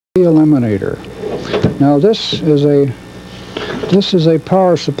eliminator. Now this is a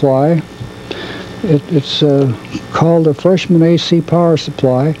power supply. It's called a freshman AC power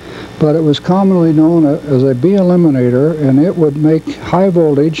supply, but it was commonly known as a B eliminator, and it would make high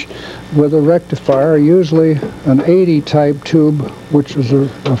voltage with a rectifier, usually an 80 type tube, which is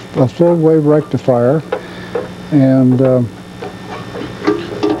a full wave rectifier. And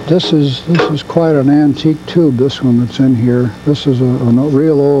this is quite an antique tube, this one that's in here. This is a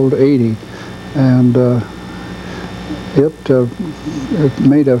real old 80, and it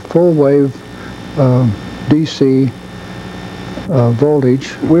made a full wave DC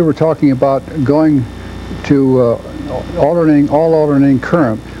voltage. We were talking about going to alternating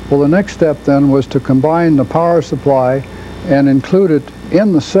current. Well, the next step then was to combine the power supply and include it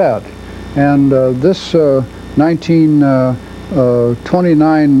in the set. And this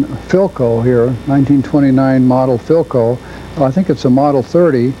 1929 Philco here, 1929 model Philco, I think it's a Model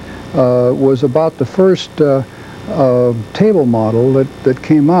 30, was about the first table model that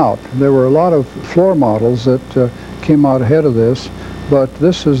came out. There were a lot of floor models that came out ahead of this, but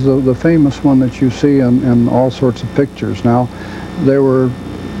this is the famous one that you see in all sorts of pictures. Now, there were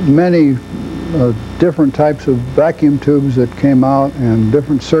many different types of vacuum tubes that came out and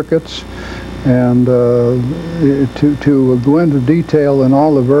different circuits, and to go into detail in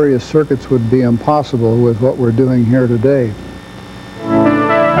all the various circuits would be impossible with what we're doing here today.